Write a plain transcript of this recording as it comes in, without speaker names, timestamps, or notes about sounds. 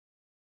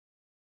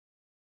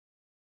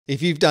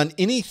If you've done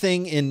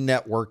anything in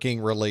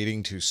networking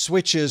relating to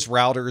switches,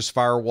 routers,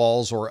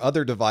 firewalls, or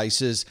other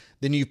devices,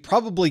 then you've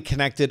probably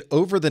connected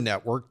over the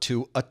network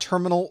to a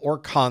terminal or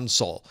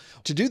console.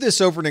 To do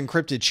this over an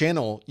encrypted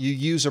channel, you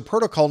use a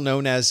protocol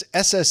known as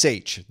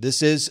SSH.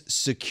 This is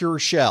Secure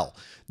Shell.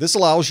 This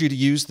allows you to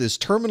use this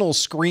terminal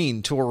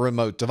screen to a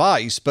remote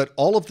device, but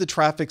all of the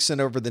traffic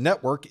sent over the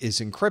network is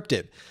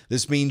encrypted.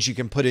 This means you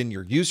can put in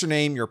your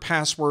username, your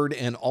password,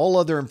 and all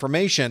other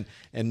information,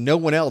 and no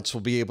one else will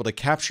be able to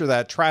capture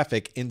that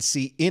traffic and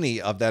see any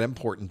of that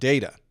important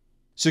data.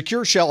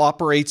 Secure Shell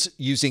operates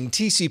using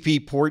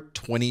TCP port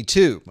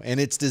 22, and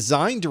it's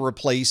designed to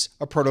replace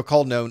a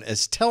protocol known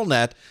as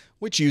Telnet,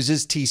 which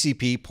uses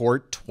TCP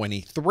port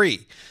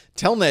 23.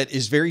 Telnet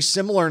is very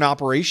similar in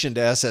operation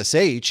to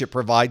SSH. It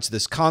provides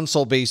this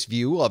console-based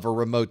view of a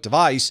remote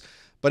device,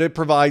 but it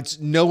provides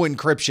no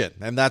encryption,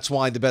 and that's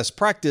why the best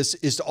practice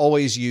is to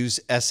always use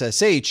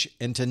SSH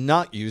and to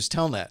not use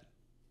Telnet.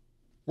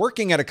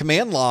 Working at a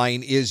command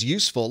line is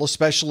useful,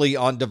 especially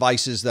on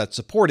devices that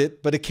support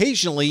it, but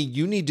occasionally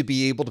you need to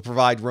be able to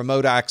provide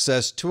remote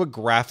access to a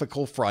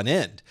graphical front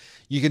end.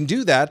 You can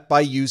do that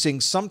by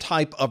using some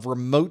type of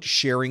remote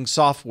sharing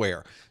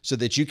software so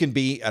that you can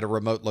be at a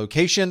remote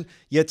location,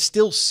 yet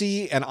still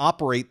see and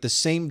operate the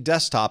same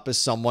desktop as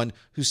someone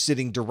who's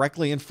sitting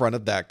directly in front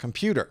of that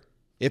computer.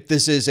 If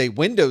this is a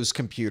Windows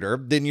computer,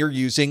 then you're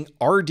using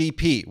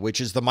RDP, which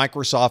is the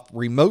Microsoft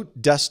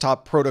Remote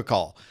Desktop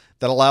Protocol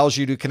that allows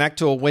you to connect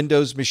to a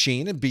Windows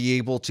machine and be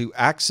able to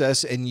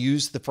access and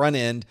use the front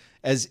end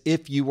as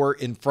if you were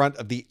in front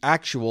of the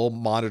actual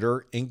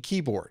monitor and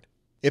keyboard.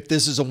 If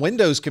this is a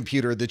Windows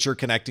computer that you're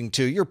connecting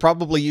to, you're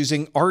probably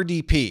using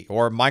RDP,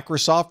 or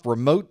Microsoft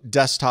Remote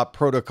Desktop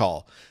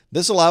Protocol.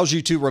 This allows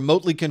you to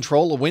remotely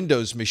control a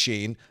Windows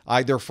machine,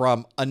 either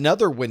from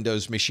another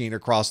Windows machine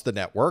across the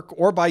network,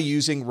 or by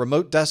using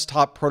Remote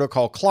Desktop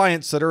Protocol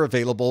clients that are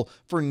available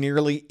for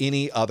nearly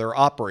any other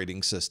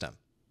operating system.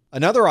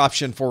 Another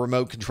option for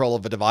remote control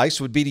of a device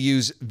would be to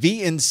use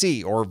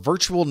VNC, or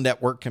Virtual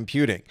Network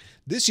Computing.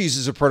 This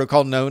uses a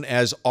protocol known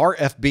as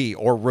RFB,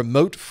 or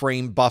Remote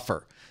Frame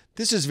Buffer.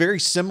 This is very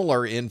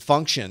similar in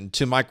function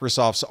to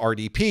Microsoft's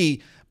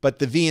RDP, but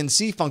the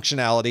VNC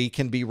functionality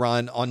can be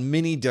run on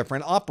many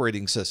different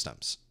operating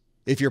systems.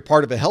 If you're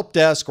part of a help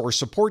desk or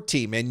support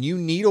team and you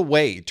need a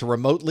way to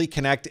remotely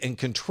connect and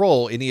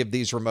control any of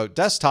these remote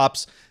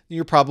desktops, then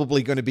you're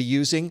probably going to be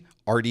using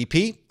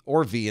RDP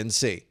or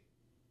VNC.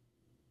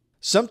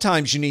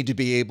 Sometimes you need to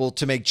be able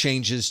to make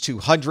changes to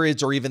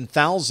hundreds or even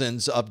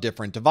thousands of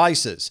different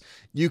devices.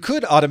 You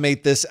could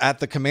automate this at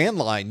the command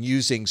line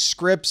using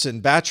scripts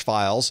and batch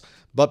files,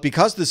 but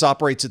because this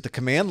operates at the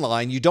command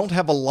line, you don't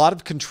have a lot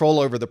of control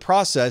over the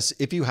process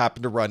if you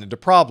happen to run into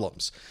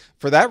problems.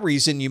 For that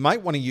reason, you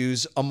might want to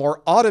use a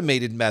more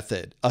automated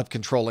method of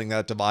controlling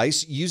that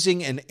device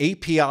using an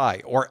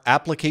API, or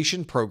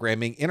Application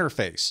Programming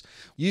Interface.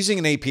 Using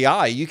an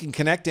API, you can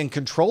connect and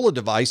control a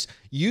device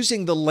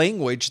using the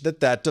language that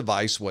that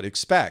device would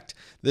expect.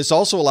 This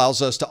also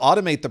allows us to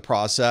automate the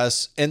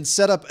process and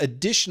set up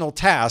additional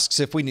tasks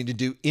if we need to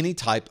do any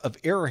type of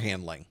error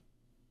handling.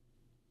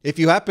 If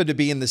you happen to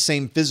be in the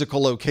same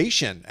physical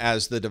location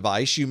as the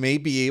device, you may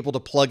be able to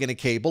plug in a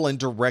cable and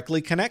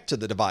directly connect to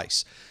the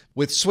device.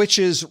 With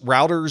switches,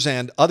 routers,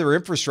 and other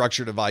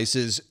infrastructure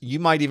devices, you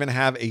might even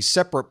have a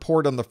separate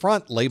port on the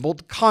front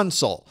labeled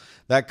console.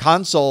 That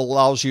console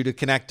allows you to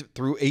connect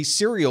through a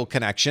serial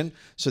connection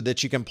so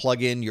that you can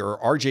plug in your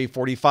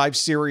RJ45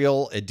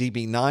 serial, a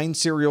DB9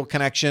 serial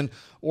connection,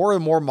 or a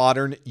more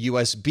modern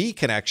USB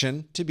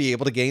connection to be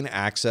able to gain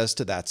access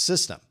to that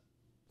system.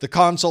 The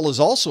console is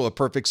also a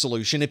perfect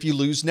solution if you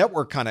lose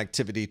network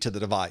connectivity to the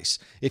device.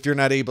 If you're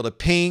not able to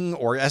ping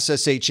or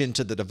SSH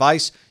into the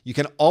device, you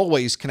can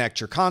always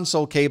connect your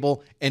console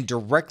cable and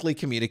directly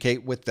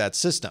communicate with that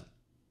system.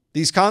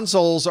 These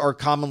consoles are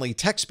commonly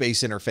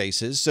text-based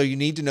interfaces, so you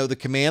need to know the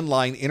command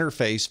line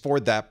interface for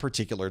that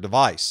particular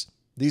device.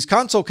 These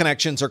console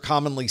connections are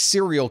commonly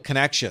serial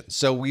connections,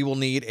 so we will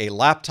need a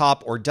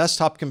laptop or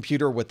desktop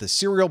computer with a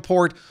serial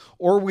port,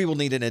 or we will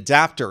need an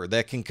adapter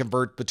that can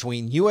convert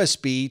between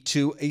USB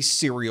to a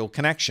serial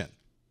connection.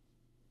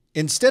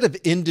 Instead of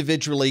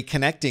individually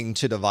connecting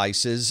to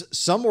devices,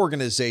 some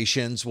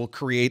organizations will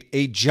create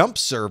a jump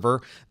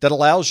server that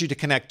allows you to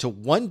connect to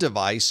one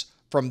device.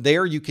 From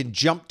there, you can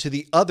jump to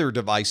the other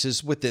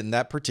devices within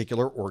that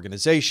particular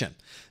organization.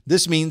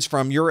 This means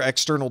from your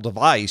external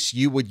device,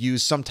 you would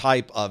use some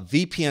type of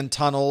VPN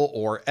tunnel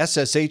or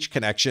SSH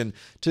connection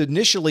to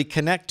initially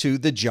connect to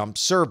the jump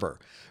server.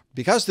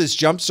 Because this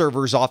jump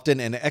server is often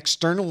an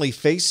externally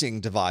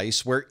facing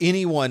device where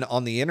anyone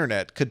on the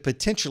internet could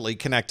potentially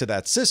connect to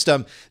that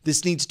system,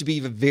 this needs to be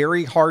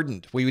very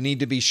hardened. We need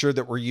to be sure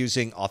that we're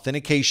using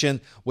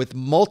authentication with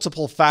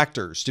multiple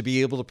factors to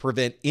be able to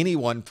prevent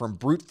anyone from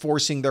brute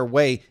forcing their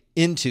way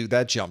into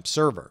that jump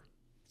server.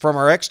 From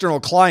our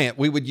external client,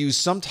 we would use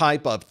some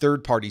type of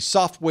third-party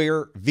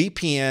software,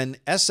 VPN,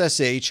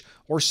 SSH,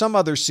 or some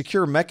other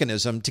secure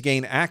mechanism to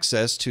gain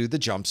access to the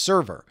jump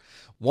server.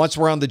 Once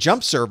we're on the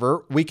jump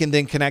server, we can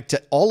then connect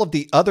to all of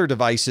the other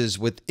devices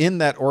within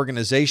that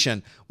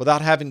organization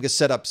without having to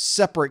set up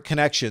separate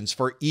connections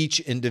for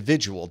each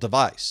individual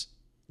device.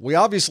 We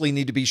obviously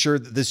need to be sure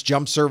that this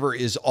jump server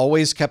is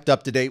always kept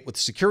up to date with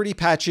security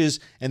patches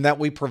and that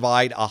we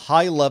provide a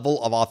high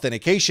level of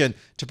authentication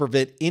to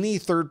prevent any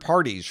third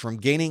parties from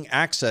gaining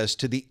access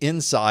to the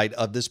inside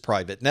of this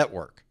private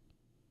network.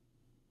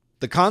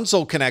 The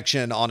console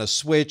connection on a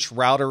switch,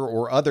 router,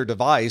 or other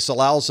device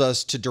allows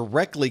us to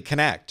directly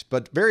connect,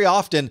 but very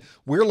often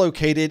we're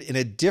located in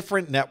a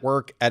different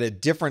network at a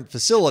different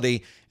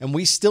facility, and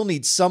we still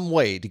need some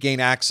way to gain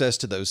access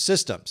to those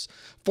systems.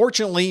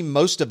 Fortunately,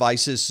 most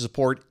devices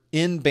support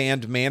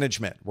in-band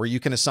management, where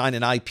you can assign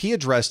an IP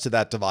address to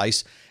that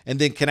device and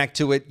then connect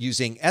to it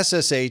using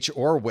SSH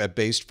or a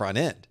web-based front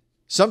end.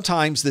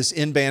 Sometimes this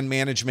in-band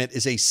management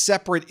is a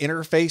separate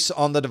interface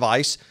on the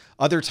device.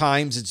 Other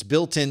times it's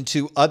built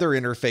into other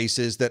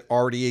interfaces that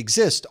already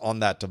exist on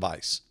that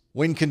device.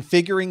 When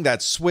configuring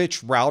that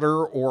switch,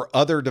 router, or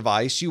other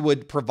device, you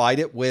would provide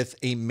it with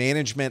a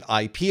management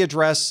IP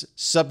address,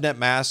 subnet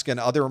mask, and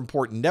other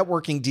important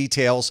networking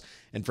details.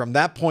 And from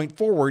that point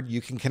forward,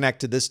 you can connect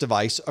to this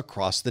device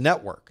across the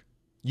network.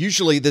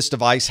 Usually this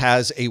device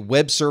has a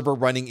web server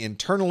running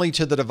internally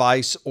to the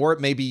device, or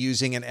it may be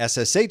using an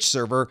SSH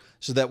server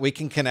so that we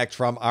can connect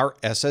from our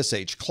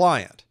SSH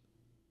client.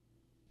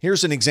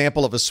 Here's an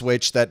example of a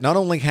switch that not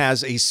only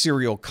has a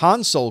serial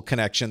console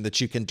connection that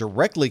you can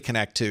directly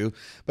connect to,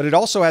 but it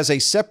also has a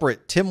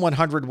separate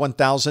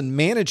TIM100-1000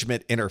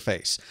 management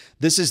interface.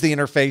 This is the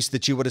interface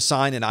that you would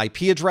assign an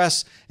IP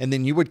address, and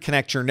then you would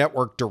connect your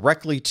network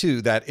directly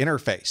to that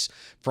interface.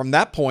 From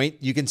that point,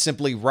 you can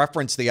simply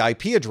reference the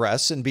IP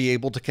address and be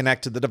able to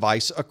connect to the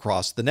device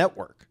across the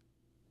network.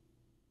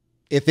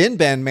 If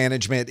in-band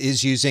management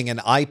is using an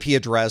IP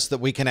address that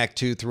we connect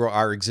to through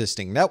our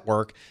existing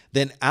network,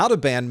 then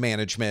out-of-band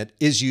management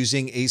is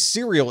using a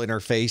serial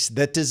interface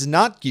that does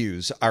not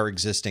use our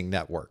existing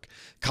network.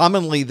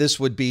 Commonly, this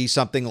would be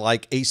something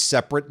like a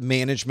separate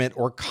management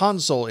or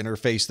console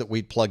interface that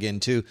we'd plug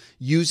into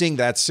using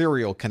that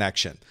serial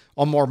connection.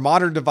 On more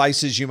modern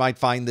devices, you might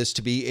find this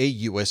to be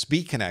a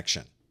USB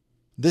connection.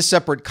 This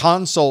separate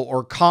console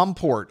or COM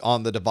port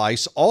on the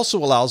device also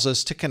allows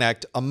us to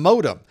connect a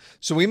modem.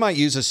 So we might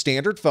use a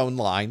standard phone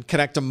line,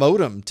 connect a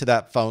modem to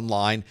that phone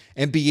line,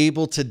 and be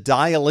able to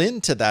dial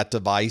into that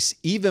device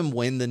even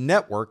when the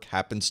network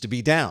happens to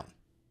be down.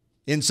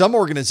 In some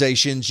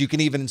organizations, you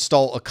can even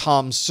install a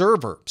COM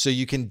server, so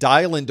you can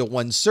dial into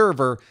one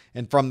server,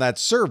 and from that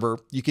server,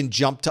 you can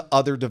jump to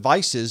other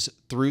devices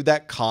through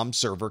that COM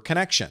server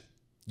connection.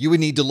 You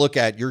would need to look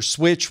at your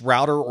switch,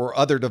 router, or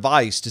other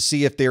device to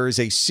see if there is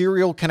a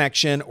serial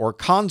connection or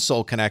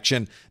console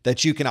connection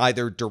that you can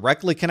either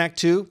directly connect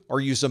to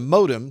or use a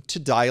modem to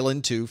dial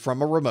into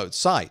from a remote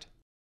site.